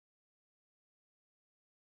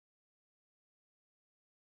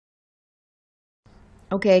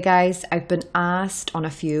Okay guys, I've been asked on a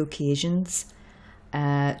few occasions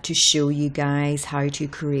to show you guys how to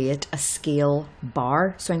create a scale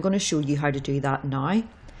bar. So I'm going to show you how to do that now.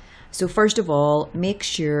 So first of all, make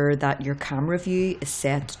sure that your camera view is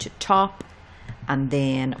set to top and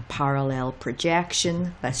then parallel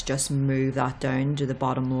projection. Let's just move that down to the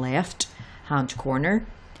bottom left hand corner.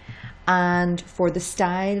 And for the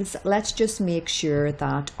styles, let's just make sure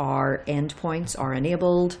that our endpoints are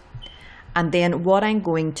enabled. And then what I'm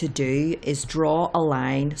going to do is draw a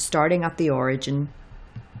line starting at the origin,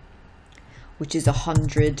 which is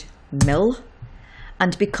 100 mil.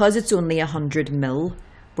 And because it's only 100 mil,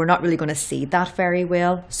 we're not really going to see that very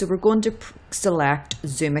well. So we're going to select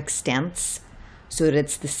zoom extents so that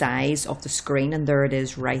it's the size of the screen, and there it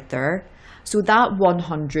is right there. So that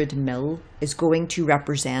 100 mil is going to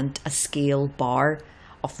represent a scale bar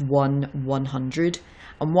of 1/100.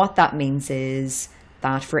 And what that means is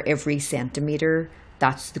that for every centimetre,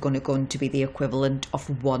 that's going to be the equivalent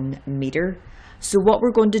of 1 metre. So what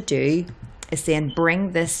we're going to do is then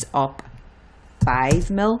bring this up 5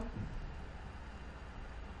 mil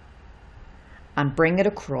and bring it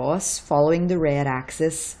across following the red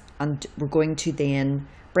axis, and we're going to then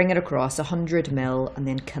bring it across 100 mil and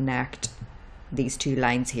then connect these two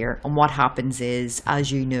lines here. And what happens is,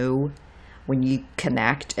 as you know, when you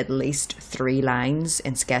connect at least 3 lines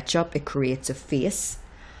in SketchUp, it creates a face.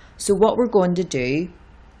 So what we're going to do,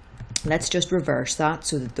 let's just reverse that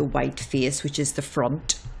so that the white face, which is the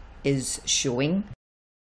front, is showing.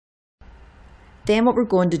 Then what we're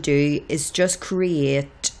going to do is just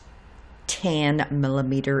create 10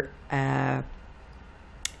 millimeter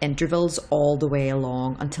intervals all the way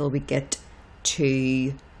along until we get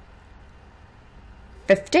to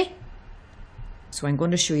 50. So I'm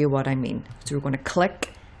going to show you what I mean. So we're going to click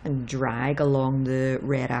and drag along the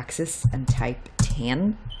red axis and type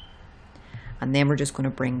 10. And then we're just going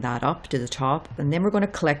to bring that up to the top. And then we're going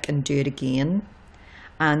to click and do it again.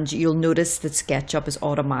 And you'll notice that SketchUp is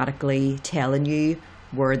automatically telling you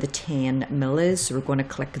where the 10 mil is. So we're going to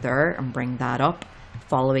click there and bring that up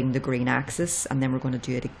following the green axis. And then we're going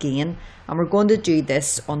to do it again. And we're going to do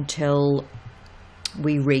this until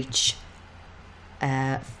we reach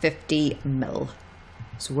 50 mil.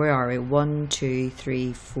 So where are we? 1, 2,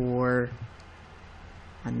 3, 4,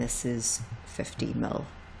 and this is 50 mil.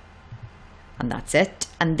 And that's it.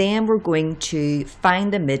 And then we're going to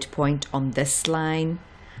find the midpoint on this line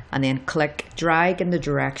and then click, drag in the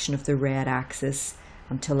direction of the red axis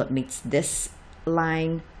until it meets this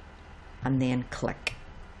line, and then click.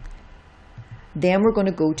 Then we're going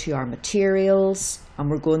to go to our materials and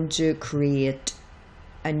we're going to create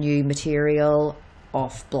a new material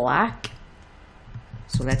of black.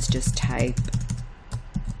 So let's just type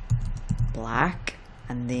black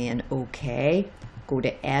and then OK. Go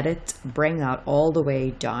to edit, bring that all the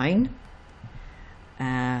way down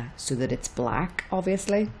so that it's black,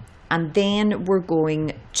 obviously. And then we're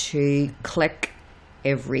going to click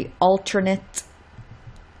every alternate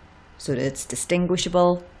so that it's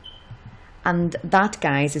distinguishable. And that,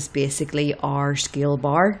 guys, is basically our scale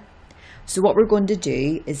bar. So what we're going to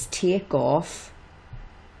do is take off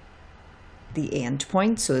the end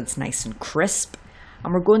point so it's nice and crisp,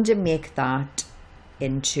 and we're going to make that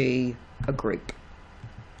into a group.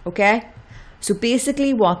 Okay, so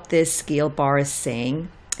basically what this scale bar is saying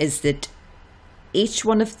is that each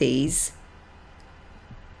one of these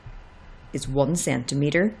is 1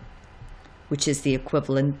 centimetre, which is the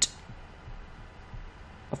equivalent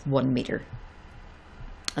of 1 metre.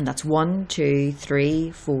 And that's 1, 2,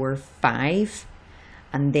 3, 4, 5.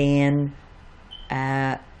 And then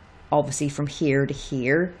obviously from here to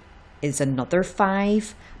here is another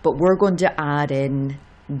 5. But we're going to add in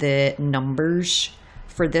the numbers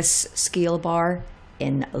for this scale bar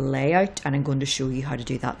in LayOut, and I'm going to show you how to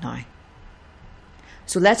do that now.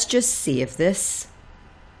 So let's just save this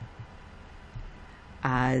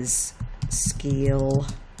as scale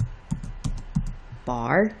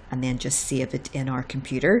bar and then just save it in our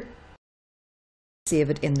computer. Save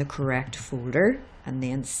it in the correct folder and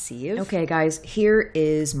then save. Okay guys, here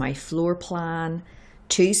is my floor plan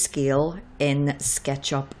to scale in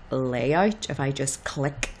SketchUp LayOut. If I just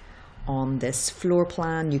click on this floor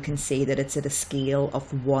plan, you can see that it's at a scale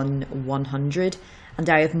of 1/100, and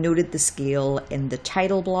I have noted the scale in the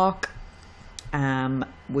title block, and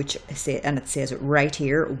it says it right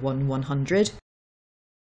here, 1/100.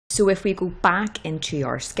 So if we go back into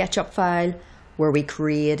our SketchUp file where we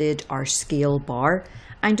created our scale bar,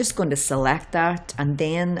 I'm just going to select that and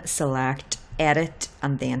then select edit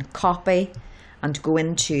and then copy, and go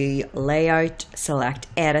into layout, select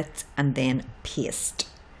edit and then paste.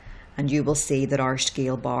 And you will see that our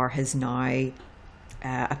scale bar has now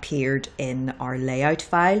appeared in our layout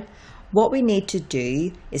file. What we need to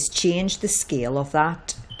do is change the scale of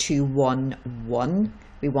that to 1:1.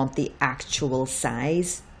 We want the actual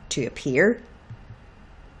size to appear.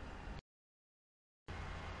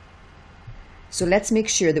 So let's make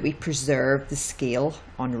sure that we preserve the scale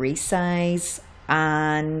on resize,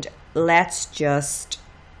 and let's just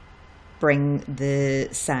bring the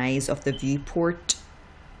size of the viewport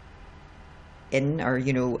in, or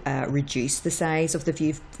reduce the size of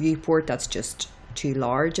the viewport. That's just too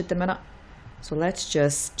large at the minute. So let's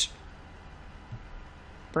just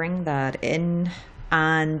bring that in,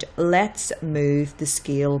 and let's move the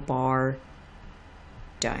scale bar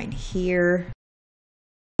down here.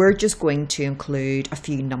 We're just going to include a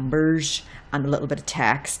few numbers and a little bit of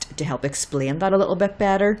text to help explain that a little bit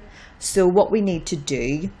better. So what we need to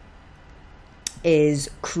do is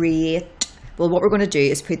what we're going to do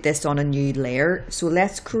is put this on a new layer. So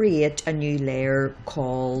let's create a new layer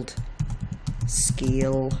called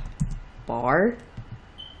scale bar,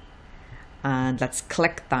 and let's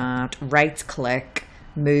click that, right click,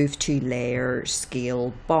 move to layer,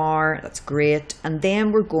 scale bar. That's great. And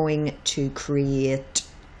then we're going to create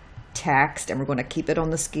text, and we're going to keep it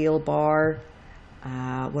on the scale bar.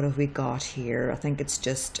 What have we got here? I think it's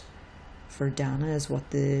just for Dana is what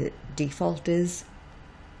the default is.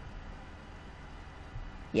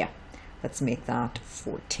 Yeah, let's make that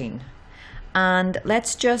 14. And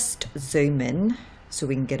let's just zoom in so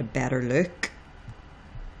we can get a better look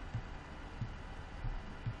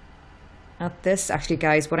at this. Actually,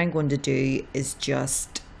 guys, what I'm going to do is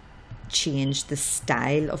just change the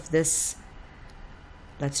style of this.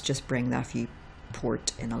 Let's just bring that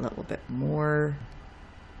viewport in a little bit more.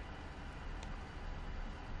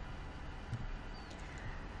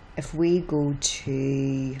 If we go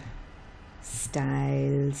to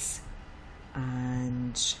styles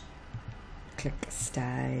and click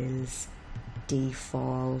styles,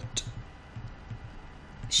 default,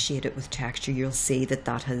 shade it with texture, you'll see that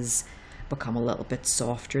that has become a little bit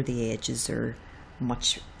softer. The edges are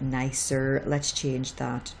much nicer. Let's change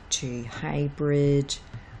that to hybrid.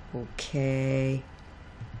 Okay,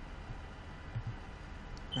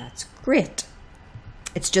 that's great.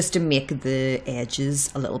 It's just to make the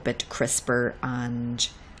edges a little bit crisper and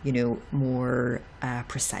more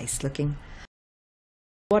precise looking.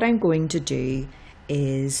 What I'm going to do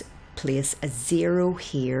is place a 0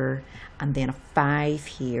 here, and then a 5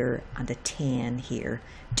 here, and a 10 here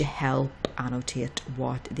to help annotate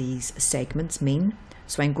what these segments mean.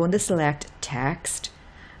 So I'm going to select text.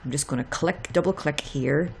 I'm just going to double click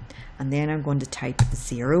here, and then I'm going to type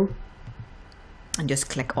 0 and just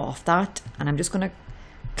click off that, and I'm just going to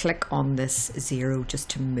click on this 0 just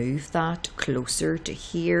to move that closer to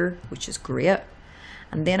here, which is great.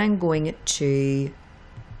 And then I'm going to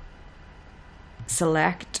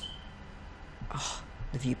select,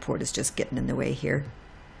 the viewport is just getting in the way here.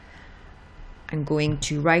 I'm going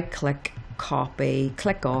to right click, copy,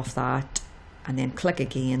 click off that, and then click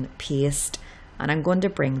again, paste. And I'm going to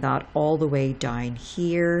bring that all the way down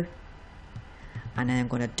here, and then I'm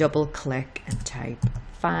going to double click and type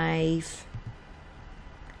 5,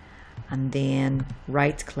 and then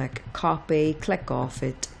right click, copy, click off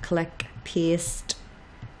it, click, paste,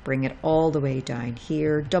 bring it all the way down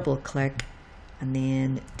here, double click, and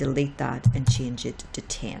then delete that and change it to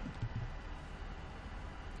 10.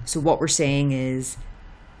 So what we're saying is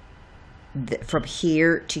from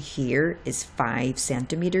here to here is 5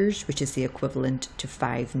 centimeters, which is the equivalent to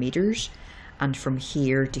 5 meters. And from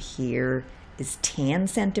here to here is 10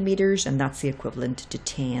 centimeters, and that's the equivalent to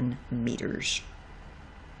 10 meters.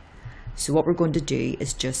 So what we're going to do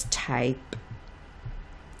is just type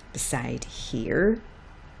beside here,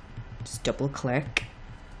 just double click,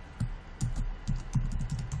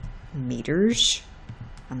 meters,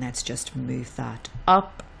 and let's just move that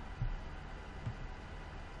up.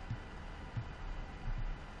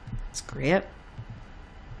 That's great.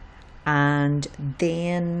 And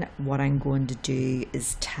then what I'm going to do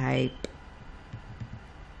is type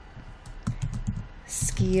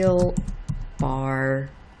scale bar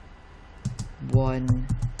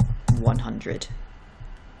 100.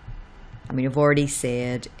 I mean, I've already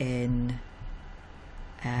said in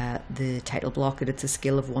the title block that it's a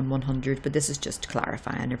scale of 1/100, but this is just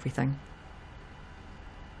clarifying everything.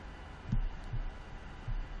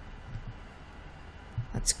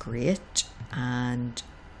 That's great. And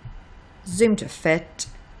zoom to fit,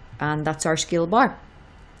 and that's our scale bar.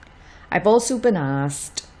 I've also been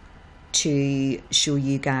asked to show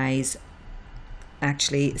you guys,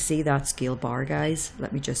 actually see that scale bar, guys.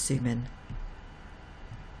 Let me just zoom in.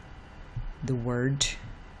 The word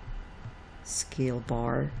scale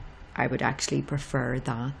bar. I would actually prefer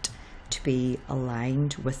that to be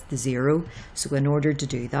aligned with the 0. So in order to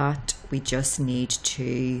do that, we just need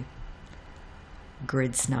to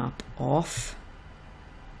grid snap off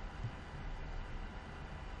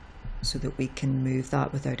so that we can move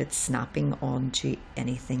that without it snapping onto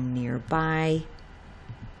anything nearby.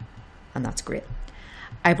 And that's great.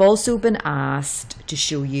 I've also been asked to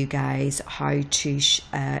show you guys how to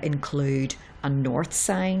include a north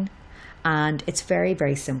sign, and it's very,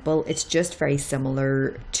 very simple. It's just very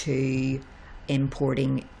similar to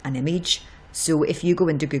importing an image. So if you go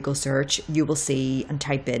into Google search, you will see and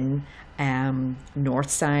type in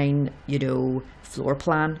north sign, you know, floor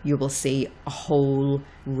plan, you will see a whole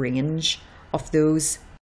range of those.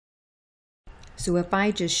 So if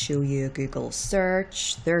I just show you a Google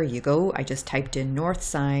search, there you go. I just typed in north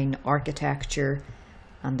sign architecture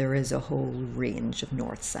and there is a whole range of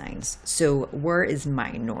north signs. So where is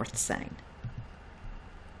my north sign?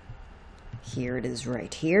 Here it is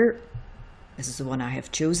right here. This is the one I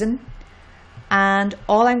have chosen. And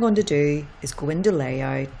all I'm going to do is go into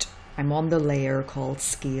layout. I'm on the layer called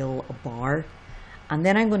scale bar. And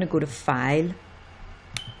then I'm going to go to file,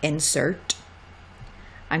 insert.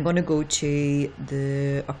 I'm going to go to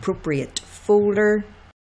the appropriate folder,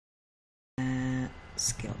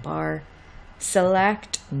 scale bar,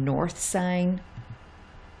 select north sign,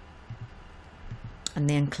 and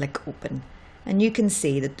then click open. And you can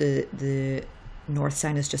see that the north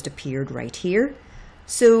sign has just appeared right here.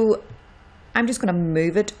 So I'm just going to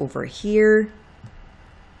move it over here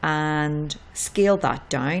and scale that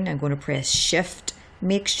down. I'm going to press shift,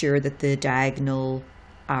 make sure that the diagonal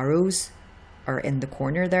arrows are in the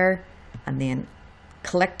corner there, and then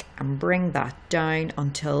click and bring that down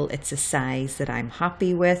until it's a size that I'm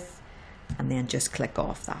happy with, and then just click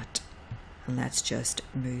off that. And let's just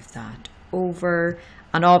move that over.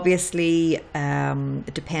 And obviously,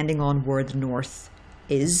 depending on where the north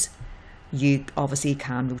is, you obviously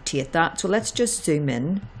can rotate that. So let's just zoom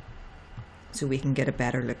in so we can get a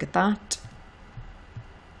better look at that.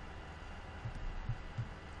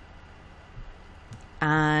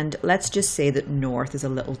 And let's just say that north is a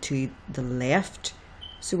little to the left.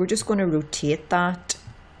 So we're just going to rotate that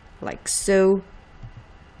like so.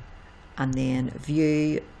 And then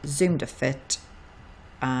view, zoom to fit.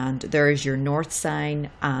 And there is your north sign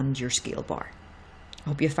and your scale bar. I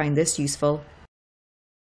hope you find this useful.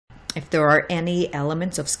 If there are any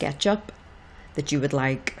elements of SketchUp that you would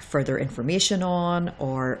like further information on,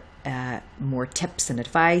 or more tips and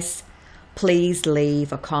advice, please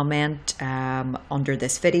leave a comment under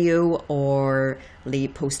this video, or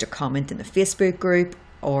post a comment in the Facebook group,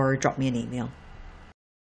 or drop me an email.